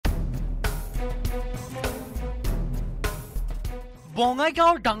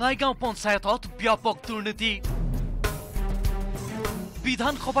Bongaigaon Bongaigaon Panchayat ব্যাপক দুৰ্নীতি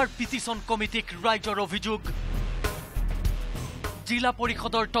বিধানসভাৰ পিটিশন কমিটিক ৰাইজৰ অভিযোগ জিলা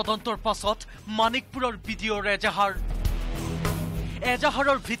পৰিষদৰ তদন্তৰ পাছত মানিকপুৰৰ বিডিঅ'ৰ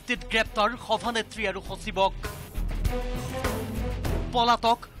এজাহাৰৰ ভিত্তিত গ্ৰেপ্তাৰ সভানেত্ৰী আৰু সচিবক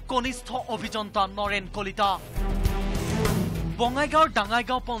পলাতক কনিষ্ঠ অভিযন্তা Naren Kalita Bongaigaon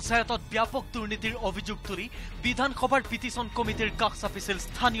Bongaigaon Panchayat ব্যাপক দুৰ্নীতিৰ অভিযোগ তুলি বিধানসভাৰ পিটিশন কমিটিৰ কাষ চাপিছিল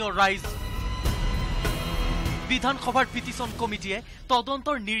স্থানীয় ৰাইজ বিধানসভাৰ পিটিশন কমিটিয়ে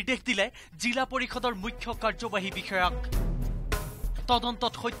তদন্তৰ নিৰ্দেশ দিলে জিলা পৰিষদৰ মুখ্য কাৰ্যবাহী বিষয়াক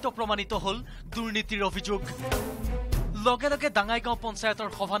তদন্তত সত্য প্ৰমাণিত হল দুৰ্নীতিৰ অভিযোগ লগে লগে Bongaigaon পঞ্চায়তৰ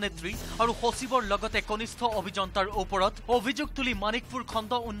সভানেত্ৰী আৰু সচিবৰ লগতে কনিষ্ঠ অভিযন্তাৰ ওপৰত অভিযোগ তুলি মানিকপুৰ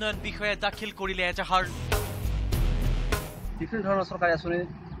খণ্ড উন্নয়ন বিষয়ে দাখিল কৰিলে এজাহাৰ বিভিন্ন ধৰণৰ চৰকাৰী আঁচনি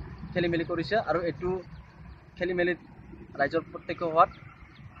খেলিমেলি কৰিছে আৰু এটো খেলিমেলিত ৰাজ্যৰ প্ৰত্যক্ষ হোৱাত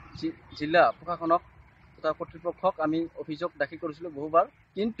জিলা প্ৰশাসনক তথা কৰ্তৃপক্ষক আমি অভিযোগ দাখিল কৰিছিলো বহুবাৰ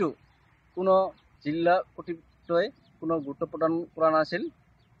কিন্তু কোনো জিলা কৰ্তৃপক্ষই কোনো গুৰুত্ব প্ৰদান কৰা নাছিল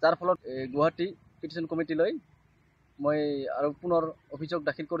যাৰ ফলত গুৱাহাটী পিটিশন কমিটিলৈ মই আৰু পুনৰ অভিযোগ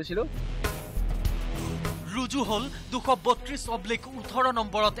দাখিল কৰিছিলো ৰুজু হল 232/18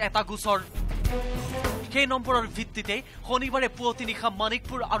 নম্বৰত এটা গোচৰ সেই নম্বৰৰ ভিত্তিতে শনিবাৰে পুৱতি নিশা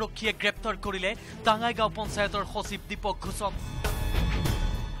মানিকপুৰ আৰক্ষীয়ে গ্ৰেপ্তাৰ কৰিলে Bongaigaon পঞ্চায়তৰ সচিব দীপক ঘোষক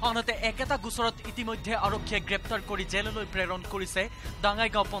আনহাতে একেটা গোচৰত ইতিমধ্যে আৰক্ষীয়ে গ্ৰেপ্তাৰ কৰি জেললৈ প্ৰেৰণ কৰিছে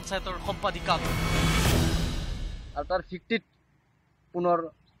Bongaigaon পঞ্চায়তৰ সম্পাদিকাক আৰু তাৰ ভিত্তিত পুনৰ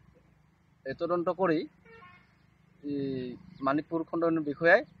তদন্ত কৰি মানিকপুৰ খণ্ডৰ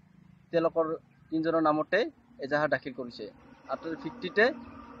বিষয়াই তেওঁলোকৰ তিনজনৰ নামতে এজাহাৰ দাখিল কৰিছে আৰু তাৰ ভিত্তিতে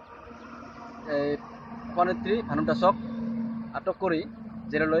সভানেত্ৰী ভানু দাসক আটক কৰি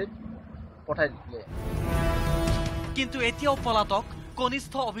জেললৈ পঠাই দিলে কিন্তু এতিয়াও পলাতক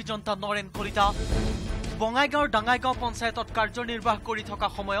কনিষ্ঠ অভিযন্তা নৰেন কলিতা Bongaigaon Bongaigaon পঞ্চায়তত কাৰ্যনিৰ্বাহ কৰি থকা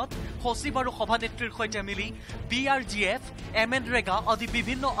সময়ত সচিব আৰু সভানেত্ৰীৰ সৈতে মিলি BRGF MNREGA আদি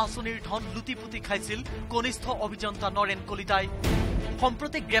বিভিন্ন আঁচনিৰ ধন লুটিপুটি খাইছিল কনিষ্ঠ অভিযন্তা নৰেন কলিতাই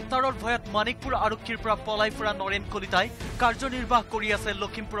সম্প্ৰতি গ্ৰেপ্তাৰৰ ভয়ত মানিকপুৰ আৰক্ষীৰ পৰা পলাই ফুৰা নৰেন কলিতাই কাৰ্যনিৰ্বাহ কৰি আছে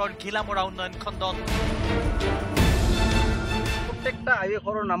লখিমপুৰৰ ঘিলামৰা উন্নয়ন খণ্ডত প্ৰত্যেকটা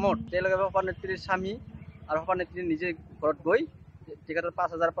আয়কৰ নামত তেওঁলোকে সভানেত্ৰীৰ স্বামী আৰু সভানেত্ৰী নিজে ঘৰত গৈ টিকটৰ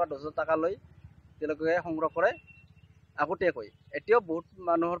 5,000 পৰা 10,000 টকা লৈ তেওঁলোকে সংগ্ৰহ কৰে আগতীয়াকৈ এতিয়াও বহুত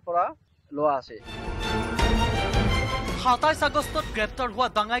মানুহৰ পৰা লোৱা আছে 27 আগষ্টত গ্ৰেপ্তাৰ হোৱা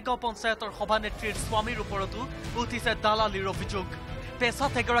Bongaigaon পঞ্চায়তৰ সভানেত্ৰীৰ স্বামীৰ ওপৰতো উঠিছে দালালিৰ অভিযোগ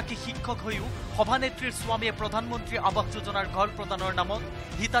পেছাত এগৰাকী শিক্ষক হৈও সভানেত্ৰীৰ স্বামীয়ে প্ৰধানমন্ত্ৰী আৱাস যোজনাৰ ঘৰ প্ৰদানৰ নামত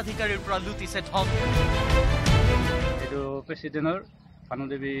হিতাধিকাৰীৰ পৰা লুটিছে ধন এইটো প্ৰেচিডেণ্টৰ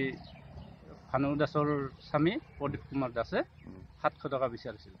ভানু দাসৰ স্বামী প্ৰদীপ কুমাৰ দাসে 700 টকা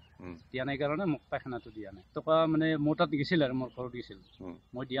বিচাৰিছিল দিয়া নাই কাৰণে মোক পায়খানাটো দিয়া নাই টকা মানে মোৰ তাত গৈছিল আৰু মোৰ ঘৰত গৈছিল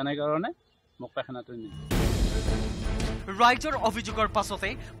মই দিয়া নাই কাৰণে মোক পায়খানাটো নিদিলে ৰাইজৰ অভিযোগৰ পাছতে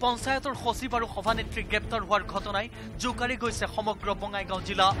পঞ্চায়তৰ সচিব আৰু সভানেত্ৰী গ্ৰেপ্তাৰ হোৱাৰ ঘটনাই জোকাৰি গৈছে সমগ্ৰ Bongaigaon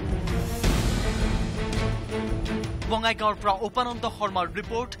জিলা Bongaigaonৰ পৰা উপানন্দ শৰ্মাৰ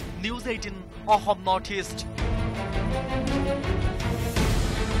report news 18 Assam north east